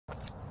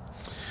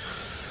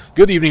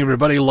Good evening,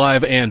 everybody.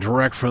 Live and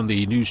direct from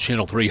the News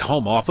Channel 3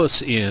 home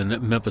office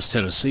in Memphis,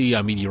 Tennessee.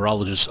 I'm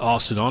meteorologist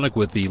Austen Onek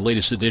with the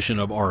latest edition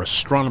of our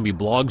astronomy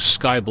blog,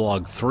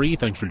 SKYBLOG3.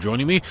 Thanks for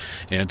joining me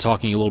and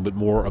talking a little bit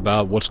more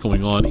about what's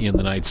going on in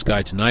the night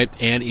sky tonight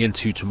and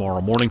into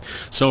tomorrow morning.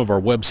 Some of our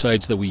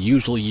websites that we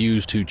usually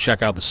use to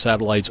check out the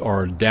satellites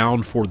are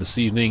down for this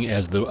evening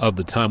as of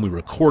the time we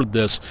record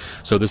this.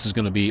 So this is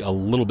going to be a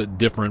little bit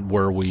different,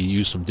 where we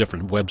use some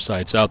different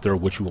websites out there,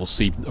 which you will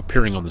see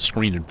appearing on the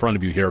screen in front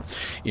of you here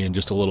in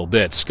just a little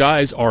bit.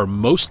 Skies are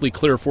mostly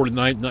clear for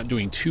tonight, not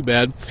doing too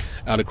bad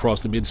out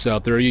across the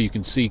Mid-South area. You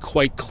can see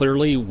quite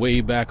clearly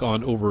way back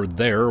on over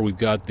there. We've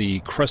got the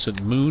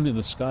crescent moon in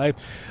the sky,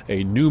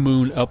 a new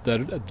moon up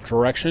that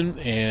direction,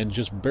 and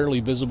just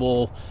barely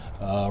visible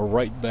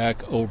right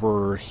back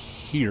over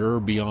here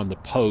beyond the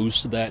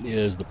post. That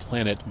is the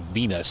planet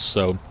Venus.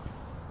 So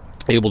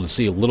able to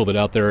see a little bit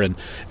out there, and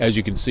as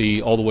you can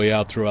see all the way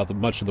out throughout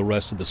much of the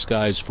rest of the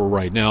skies for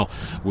right now,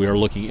 we are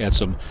looking at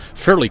some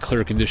fairly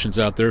clear conditions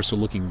out there, so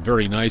looking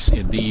very nice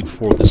indeed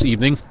for this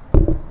evening,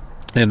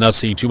 and not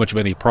seeing too much of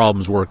any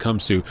problems where it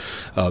comes to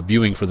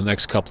viewing for the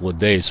next couple of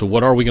days. So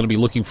what are we going to be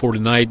looking for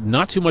tonight?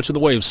 Not too much in the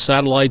way of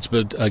satellites,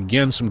 but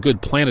again, some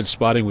good planet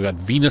spotting. We've got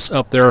Venus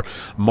up there.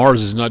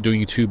 Mars is not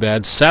doing too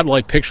bad.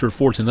 Satellite picture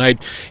for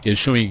tonight is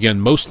showing, again,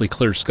 mostly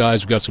clear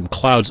skies. We've got some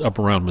clouds up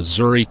around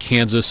Missouri,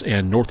 Kansas,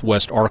 and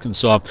northwest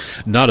Arkansas.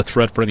 Not a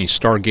threat for any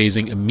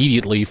stargazing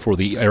immediately for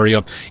the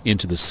area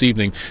into this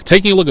evening.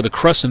 Taking a look at the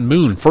crescent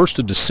moon, 1st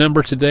of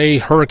December today.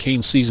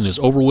 Hurricane season is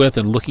over with,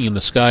 and looking in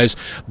the skies,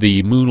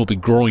 the moon will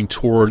be growing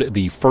toward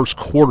the first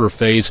quarter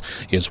phase.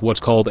 Is what's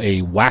called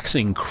a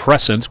waxing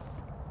crescent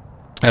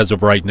as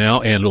of right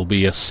now, and it'll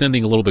be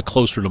ascending a little bit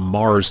closer to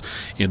Mars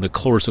in the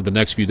course of the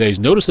next few days.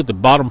 Notice at the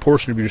bottom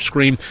portion of your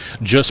screen,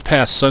 just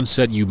past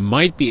sunset, you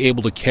might be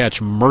able to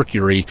catch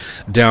Mercury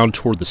down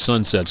toward the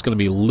sunset. It's going to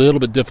be a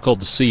little bit difficult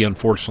to see,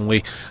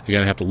 unfortunately. You're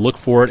going to have to look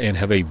for it and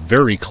have a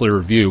very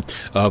clear view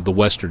of the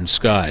western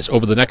skies.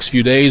 Over the next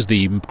few days,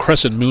 the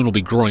crescent moon will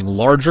be growing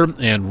larger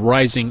and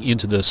rising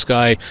into the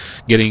sky,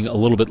 getting a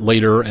little bit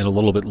later and a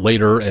little bit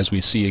later as we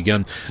see,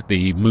 again,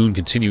 the moon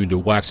continuing to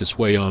wax its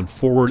way on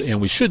forward, and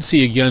we should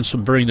see again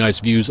some very nice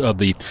views of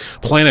the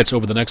planets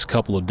over the next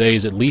couple of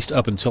days, at least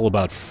up until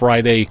about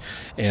Friday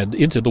and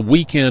into the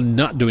weekend.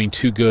 Not doing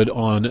too good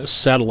on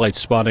satellite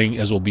spotting,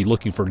 as we'll be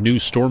looking for a new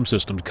storm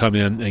system to come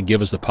in and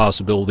give us the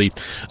possibility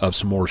of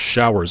some more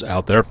showers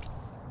out there.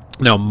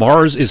 Now,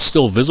 Mars is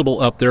still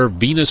visible up there,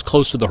 Venus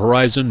close to the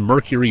horizon,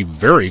 Mercury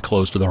very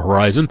close to the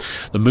horizon,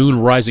 the moon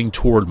rising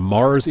toward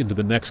Mars into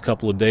the next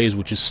couple of days,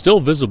 which is still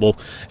visible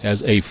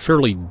as a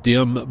fairly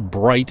dim,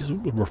 bright,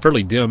 or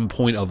fairly dim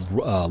point of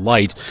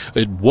light.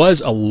 It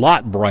was a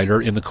lot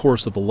brighter in the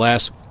course of the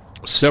last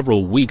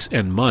several weeks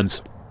and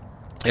months,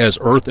 as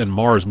Earth and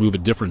Mars move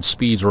at different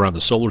speeds around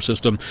the solar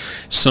system.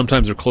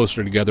 Sometimes they're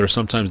closer together,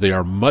 sometimes they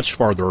are much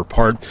farther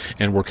apart,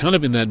 and we're kind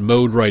of in that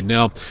mode right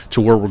now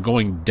to where we're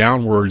going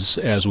downwards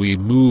as we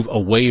move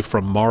away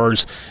from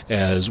Mars.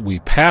 As we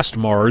passed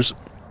Mars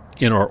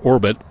in our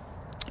orbit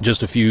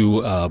just a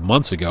few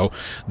months ago,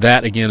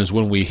 that again is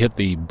when we hit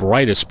the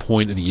brightest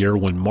point of the year,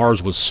 when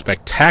Mars was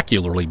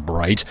spectacularly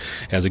bright.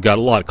 As it got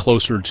a lot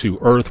closer to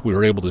Earth, we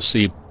were able to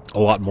see a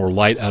lot more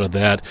light out of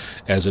that,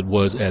 as it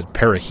was at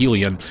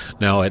perihelion.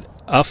 Now at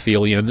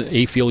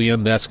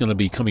aphelion, that's going to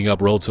be coming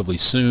up relatively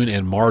soon,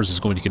 and Mars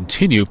is going to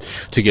continue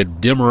to get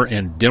dimmer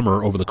and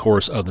dimmer over the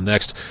course of the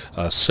next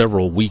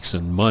several weeks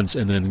and months,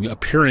 and then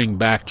appearing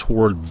back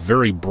toward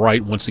very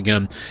bright once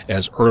again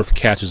as Earth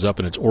catches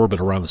up in its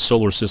orbit around the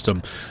solar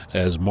system,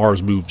 as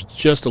Mars moves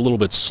just a little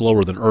bit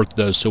slower than Earth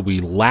does, so we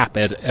lap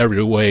it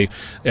every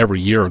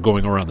year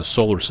going around the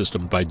solar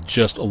system by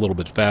just a little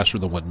bit faster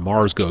than what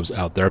Mars goes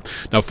out there.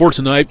 Now for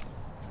tonight,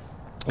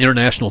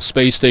 International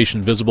Space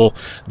Station visible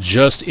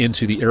just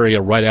into the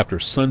area right after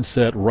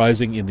sunset,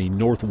 rising in the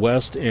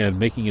northwest and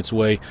making its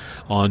way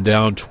on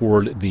down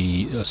toward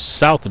the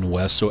south and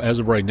west. So as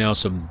of right now,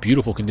 some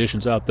beautiful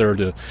conditions out there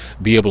to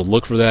be able to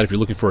look for that. If you're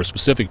looking for a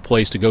specific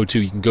place to go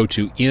to, you can go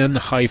to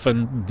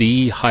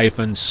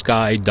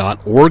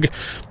in-the-sky.org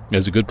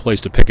as a good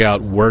place to pick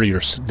out where your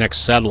next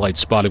satellite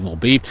spotting will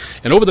be.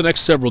 And over the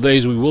next several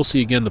days, we will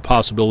see again the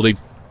possibility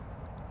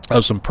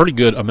of some pretty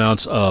good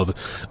amounts of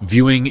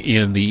viewing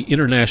in the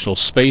International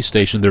Space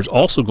Station. There's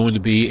also going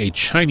to be a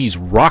Chinese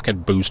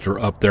rocket booster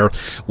up there,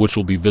 which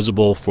will be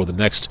visible for the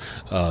next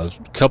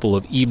couple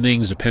of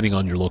evenings, depending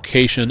on your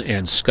location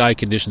and sky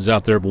conditions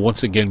out there. But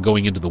once again,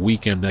 going into the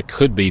weekend, that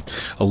could be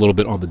a little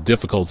bit on the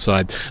difficult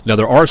side. Now,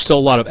 there are still a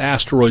lot of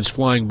asteroids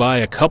flying by,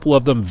 a couple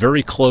of them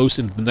very close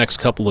into the next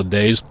couple of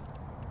days.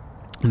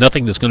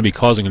 Nothing that's going to be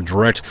causing a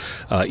direct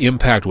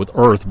impact with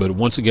Earth, but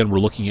once again, we're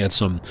looking at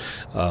some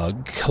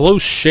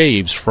close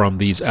shaves from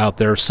these out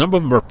there. Some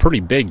of them are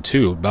pretty big,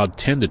 too, about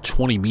 10 to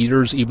 20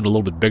 meters, even a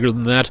little bit bigger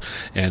than that.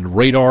 And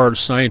radar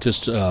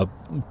scientists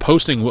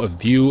posting a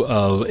view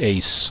of a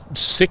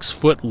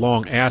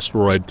 6-foot-long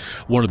asteroid,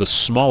 one of the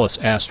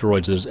smallest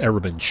asteroids that has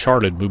ever been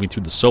charted moving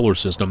through the solar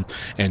system,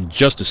 and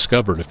just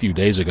discovered a few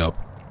days ago.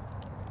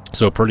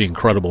 So pretty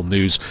incredible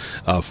news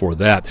for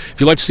that. If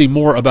you'd like to see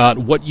more about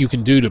what you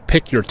can do to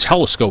pick your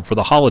telescope for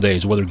the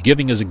holidays, whether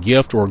giving as a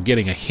gift or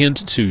getting a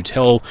hint to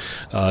tell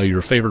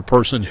your favorite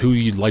person who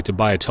you'd like to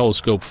buy a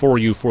telescope for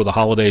you for the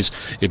holidays,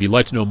 if you'd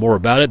like to know more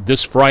about it,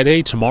 this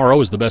Friday,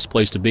 tomorrow, is the best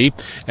place to be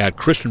at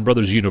Christian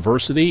Brothers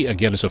University.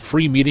 Again, it's a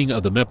free meeting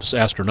of the Memphis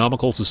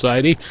Astronomical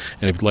Society.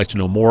 And if you'd like to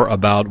know more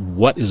about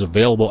what is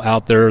available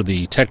out there,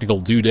 the technical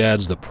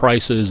doodads, the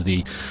prices,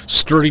 the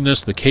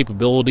sturdiness, the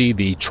capability,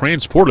 the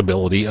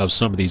transportability of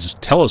some of these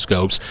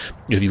telescopes,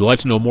 if you'd like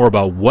to know more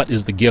about what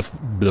is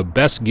the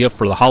best gift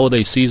for the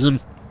holiday season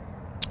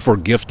for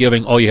gift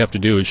giving, all you have to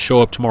do is show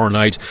up tomorrow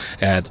night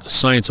at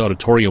Science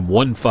Auditorium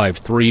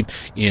 153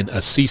 in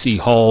Assisi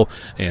Hall,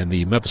 and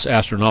the Memphis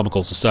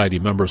Astronomical Society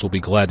members will be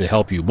glad to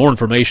help you. More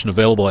information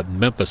available at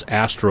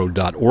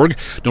memphisastro.org.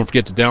 Don't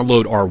forget to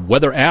download our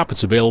weather app.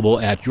 It's available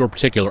at your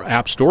particular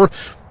app store.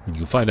 You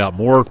can find out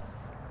more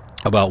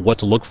about what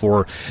to look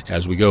for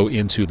as we go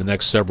into the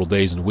next several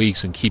days and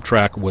weeks, and keep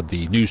track with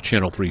the News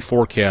Channel 3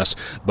 forecast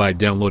by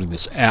downloading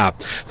this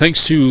app.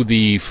 Thanks to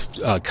the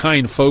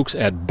kind folks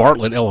at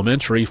Bartlett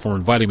Elementary for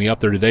inviting me up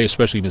there today,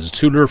 especially Mrs.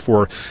 Tudor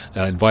for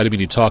inviting me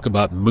to talk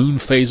about moon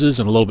phases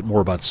and a little bit more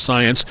about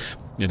science.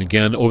 And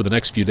again, over the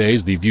next few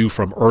days, the view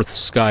from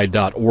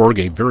earthsky.org,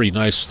 a very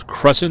nice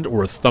crescent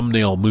or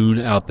thumbnail moon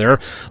out there,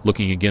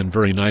 looking again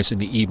very nice in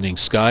the evening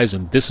skies.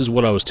 And this is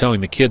what I was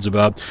telling the kids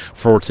about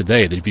for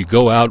today, that if you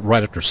go out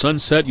right after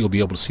sunset, you'll be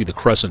able to see the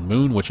crescent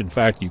moon, which in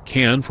fact you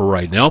can for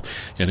right now,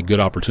 and a good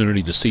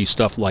opportunity to see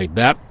stuff like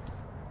that.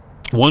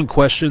 One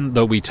question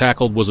that we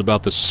tackled was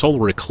about the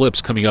solar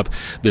eclipse coming up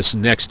this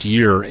next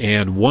year,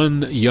 and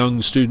one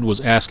young student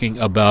was asking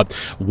about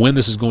when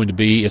this is going to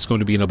be. It's going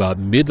to be in about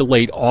mid to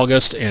late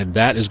August, and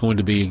that is going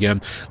to be,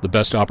 again, the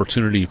best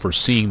opportunity for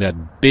seeing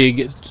that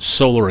big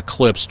solar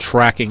eclipse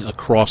tracking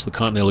across the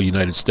continental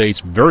United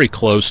States, very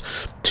close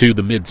to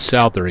the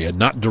Mid-South area.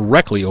 Not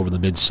directly over the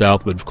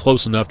Mid-South, but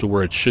close enough to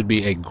where it should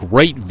be a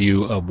great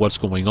view of what's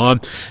going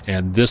on,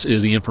 and this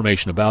is the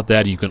information about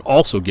that. You can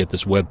also get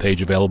this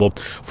webpage available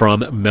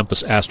from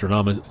Memphis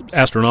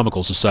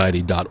Astronomical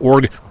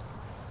Society.org.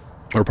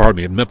 Or pardon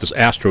me, at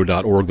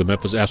memphisastro.org. The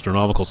Memphis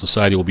Astronomical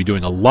Society will be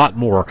doing a lot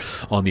more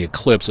on the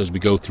eclipse as we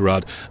go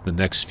throughout the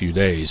next few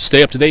days.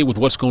 Stay up to date with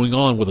what's going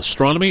on with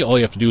astronomy. All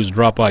you have to do is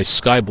drop by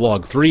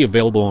SKYBLOG3,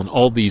 available on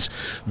all these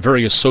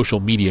various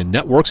social media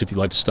networks if you'd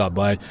like to stop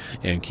by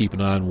and keep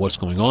an eye on what's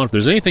going on. If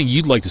there's anything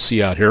you'd like to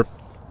see out here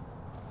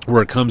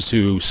where it comes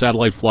to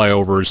satellite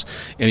flyovers,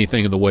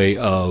 anything in the way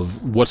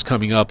of what's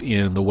coming up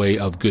in the way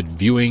of good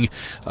viewing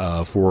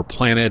for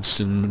planets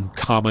and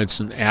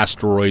comets and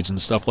asteroids and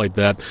stuff like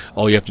that,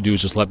 all you have to do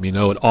is just let me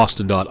know at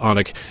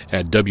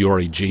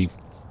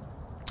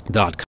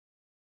austen.onek@WREG.com.